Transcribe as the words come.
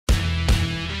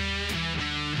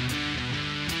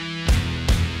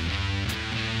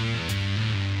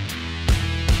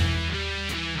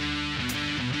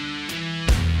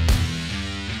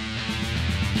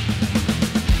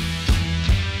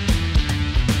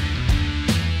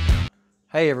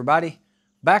Hey everybody,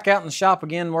 back out in the shop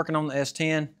again working on the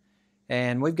S10,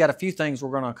 and we've got a few things we're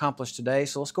going to accomplish today,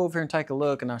 so let's go over here and take a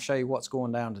look and I'll show you what's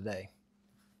going down today.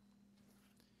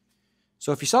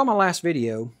 So if you saw my last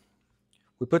video,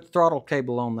 we put the throttle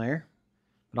cable on there,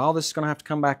 but all this is going to have to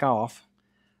come back off.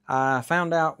 I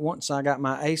found out once I got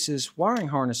my ACES wiring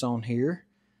harness on here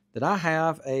that I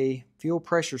have a fuel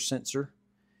pressure sensor,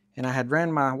 and I had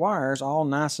ran my wires all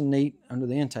nice and neat under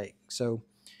the intake. So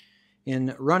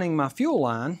in running my fuel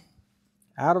line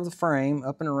out of the frame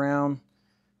up and around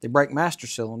the brake master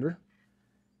cylinder,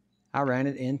 I ran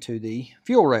it into the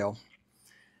fuel rail.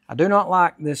 I do not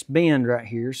like this bend right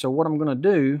here, so what I'm going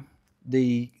to do,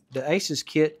 the ACES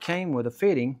kit came with a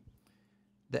fitting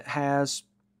that has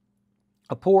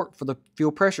a port for the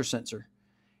fuel pressure sensor.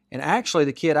 And actually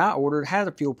the kit I ordered had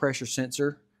a fuel pressure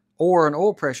sensor or an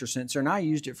oil pressure sensor, and I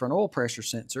used it for an oil pressure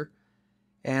sensor.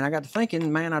 And I got to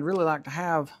thinking, man, I'd really like to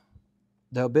have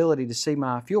the ability to see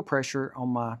my fuel pressure on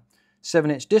my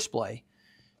 7-inch display.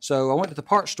 So I went to the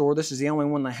parts store. This is the only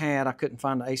one they had. I couldn't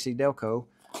find the AC Delco,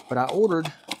 but I ordered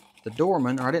the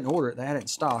Dorman, or I didn't order it. They had it in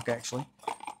stock, actually.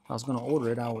 If I was going to order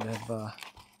it, I would have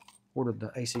ordered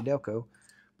the AC Delco.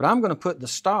 But I'm going to put the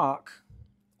stock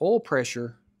oil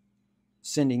pressure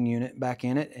sending unit back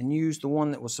in it and use the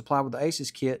one that was supplied with the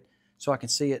ACES kit so I can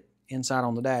see it inside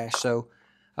on the dash. So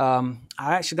I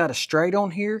actually got a straight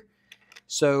on here.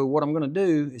 So what I'm going to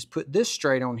do is put this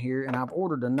straight on here, and I've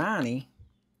ordered a 90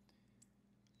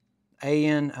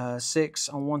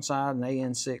 AN6 on one side and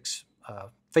AN6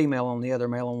 female on the other,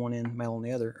 male on one end, male on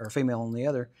the other, or female on the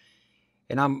other.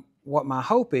 And what my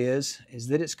hope is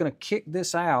that it's going to kick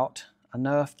this out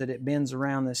enough that it bends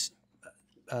around this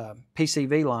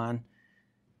PCV line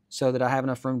so that I have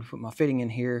enough room to put my fitting in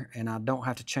here and I don't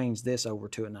have to change this over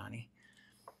to a 90.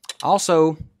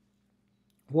 Also,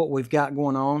 what we've got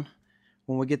going on,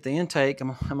 when we get the intake,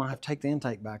 I'm going to have to take the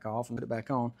intake back off and put it back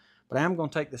on. But I am going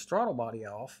to take this throttle body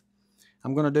off.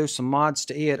 I'm going to do some mods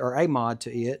to it, or a mod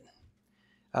to it.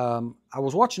 I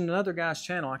was watching another guy's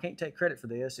channel. I can't take credit for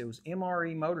this. It was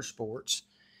MRE Motorsports.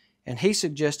 And he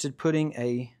suggested putting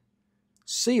a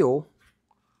seal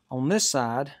on this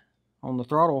side, on the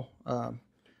throttle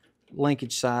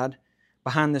linkage side,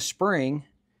 behind this spring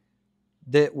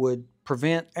that would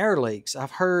prevent air leaks.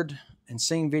 I've heard and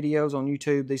seen videos on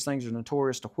YouTube. These things are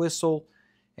notorious to whistle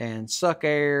and suck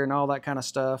air and all that kind of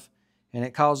stuff, and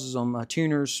it causes them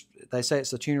tuners. They say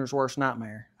it's the tuner's worst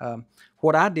nightmare.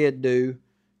 What I did do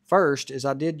first is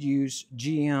I did use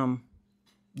GM.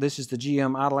 This is the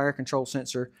GM idle air control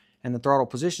sensor and the throttle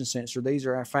position sensor. These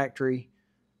are our factory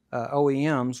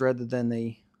OEMs rather than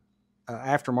the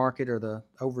aftermarket or the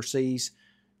overseas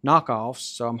knockoffs.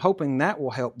 So I'm hoping that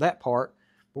will help that part.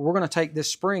 But we're going to take this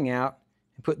spring out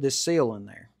and put this seal in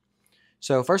there.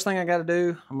 So first thing I got to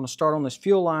do, I'm going to start on this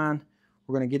fuel line.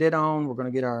 We're going to get it on. We're going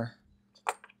to get our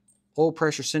oil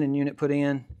pressure sending unit put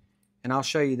in, and I'll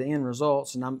show you the end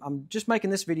results. And I'm just making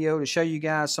this video to show you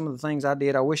guys some of the things I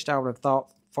did. I wished I would have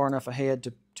thought far enough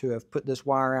ahead to have put this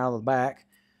wire out of the back,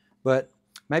 but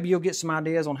maybe you'll get some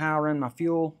ideas on how I run my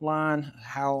fuel line,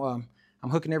 how I'm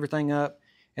hooking everything up.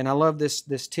 And I love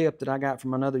this tip that I got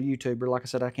from another YouTuber. Like I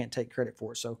said, I can't take credit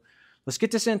for it. So let's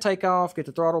get this intake off, get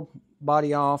the throttle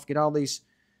body off, get all these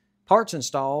parts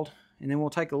installed, and then we'll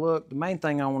take a look. The main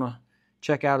thing I want to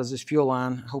check out is this fuel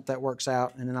line. I hope that works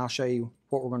out, and then I'll show you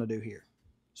what we're going to do here.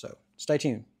 So stay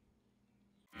tuned.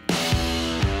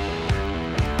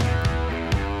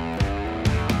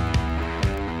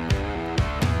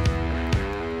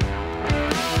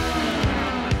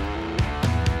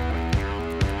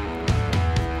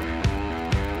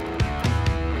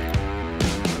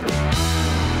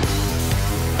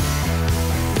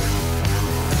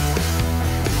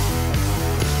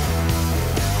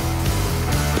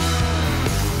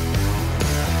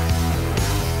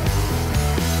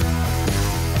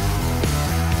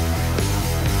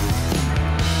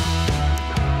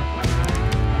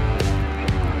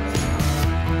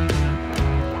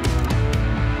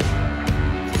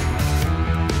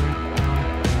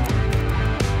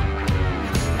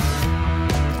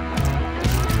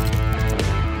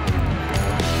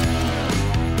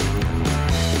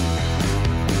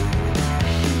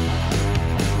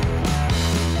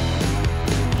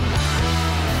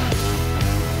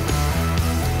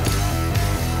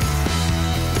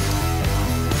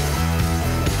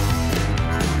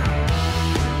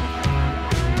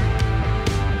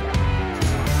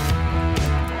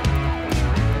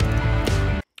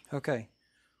 Okay,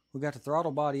 we got the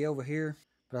throttle body over here,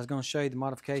 but I was going to show you the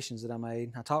modifications that I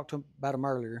made. I talked about them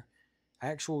earlier.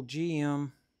 Actual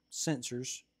GM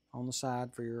sensors on the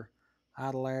side for your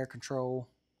idle air control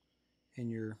and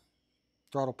your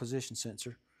throttle position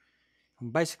sensor.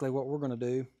 And basically what we're going to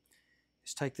do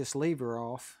is take this lever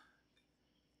off.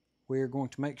 We're going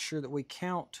to make sure that we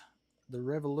count the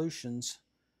revolutions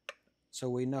so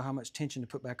we know how much tension to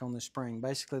put back on this spring.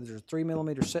 Basically, there's a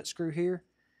 3mm set screw here,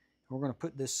 and we're going to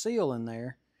put this seal in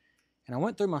there. And I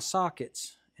went through my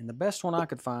sockets, and the best one I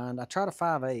could find, I tried a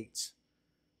 5/8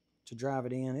 to drive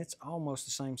it in. It's almost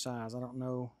the same size. I don't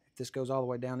know if this goes all the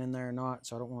way down in there or not,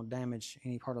 so I don't want to damage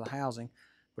any part of the housing.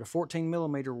 But a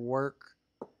 14mm will work,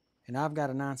 and I've got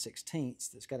a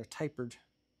 9/16 that's got a tapered,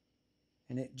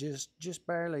 and it just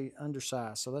barely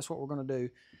undersized. So that's what we're going to do.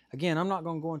 Again, I'm not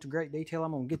going to go into great detail.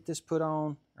 I'm going to get this put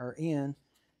on, or in,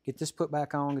 get this put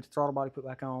back on, get the throttle body put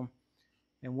back on,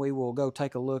 and we will go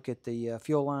take a look at the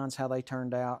fuel lines, how they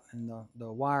turned out, and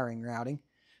the wiring routing.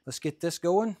 Let's get this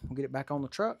going. We'll get it back on the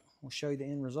truck. We'll show you the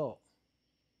end result.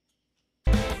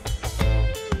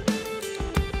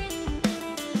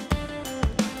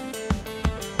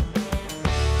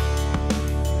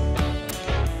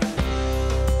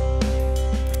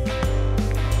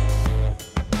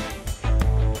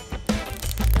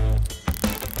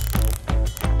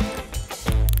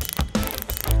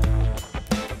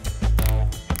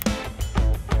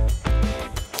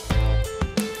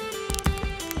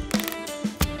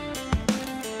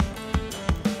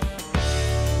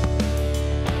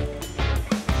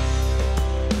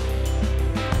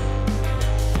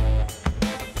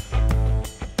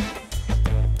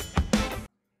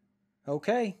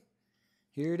 Okay,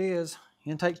 here it is.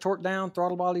 Intake's torqued down,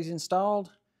 throttle body's installed.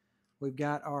 We've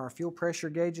got our fuel pressure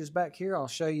gauges back here. I'll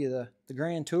show you the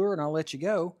grand tour and I'll let you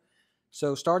go.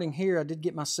 So starting here, I did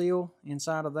get my seal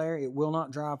inside of there. It will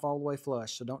not drive all the way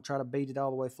flush, so don't try to beat it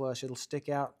all the way flush. It'll stick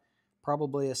out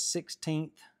probably a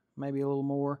 1/16, maybe a little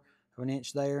more of an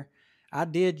inch there. I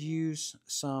did use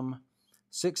some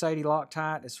 680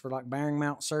 Loctite. It's for like bearing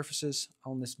mount surfaces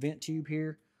on this vent tube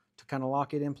here to kind of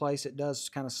lock it in place. It does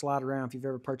kind of slide around. If you've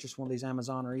ever purchased one of these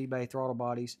Amazon or eBay throttle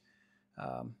bodies,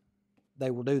 they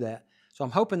will do that. So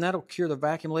I'm hoping that'll cure the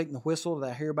vacuum leak and the whistle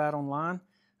that I hear about online.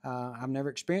 I've never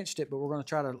experienced it, but we're going to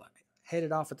try to head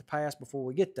it off at the pass before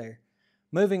we get there.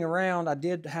 Moving around, I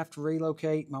did have to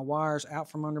relocate my wires out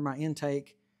from under my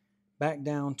intake back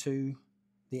down to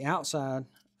the outside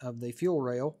of the fuel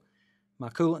rail, my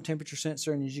coolant temperature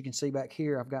sensor, and as you can see back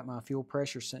here, I've got my fuel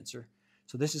pressure sensor.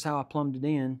 So this is how I plumbed it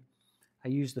in. I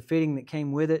used the fitting that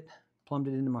came with it, plumbed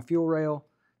it into my fuel rail,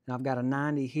 and I've got a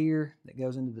 90 here that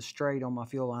goes into the straight on my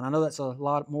fuel line. I know that's a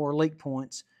lot more leak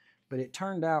points, but it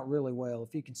turned out really well.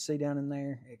 If you can see down in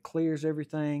there, it clears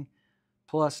everything.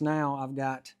 Plus now I've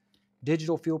got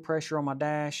digital fuel pressure on my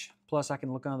dash, plus I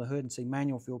can look under the hood and see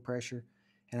manual fuel pressure,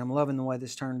 and I'm loving the way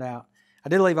this turned out. I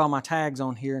did leave all my tags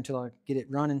on here until I get it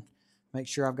running, make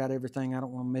sure I've got everything. I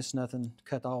don't want to miss nothing,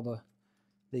 cut all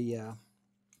the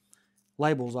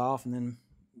labels off and then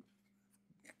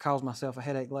cause myself a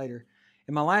headache later.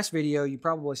 In my last video, you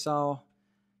probably saw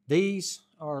these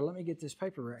are, let me get this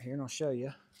paper right here and I'll show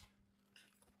you.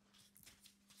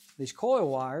 These coil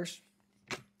wires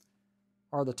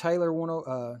are the Taylor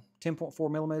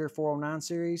 10.4mm 409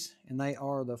 series, and they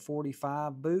are the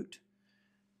 45 boot.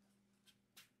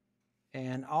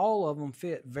 And all of them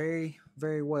fit very,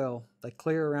 very well. They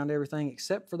clear around everything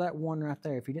except for that one right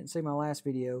there. If you didn't see my last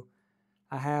video,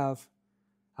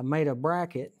 I made a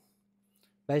bracket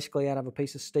basically out of a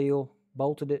piece of steel,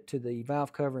 bolted it to the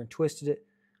valve cover and twisted it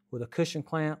with a cushion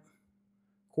clamp,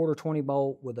 1/4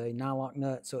 bolt with a nylock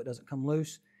nut so it doesn't come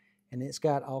loose. And it's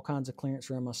got all kinds of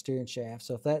clearance around my steering shaft.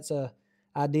 So if that's an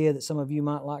idea that some of you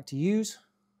might like to use,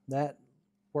 that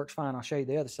works fine. I'll show you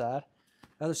the other side.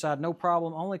 The other side, no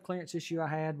problem. Only clearance issue I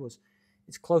had was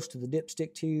it's close to the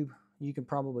dipstick tube. You can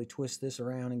probably twist this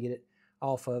around and get it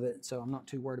off of it, so I'm not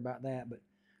too worried about that. But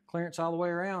clearance all the way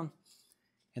around.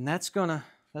 And that's gonna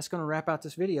wrap out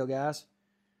this video, guys.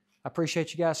 I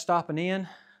appreciate you guys stopping in.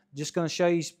 Just gonna show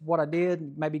you what I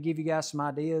did, maybe give you guys some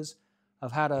ideas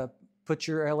of how to put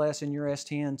your LS in your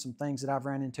S10, some things that I've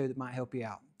ran into that might help you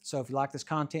out. So if you like this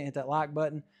content, hit that like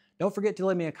button. Don't forget to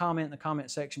leave me a comment in the comment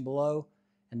section below,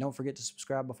 and don't forget to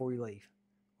subscribe before you leave.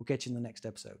 We'll catch you in the next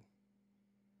episode.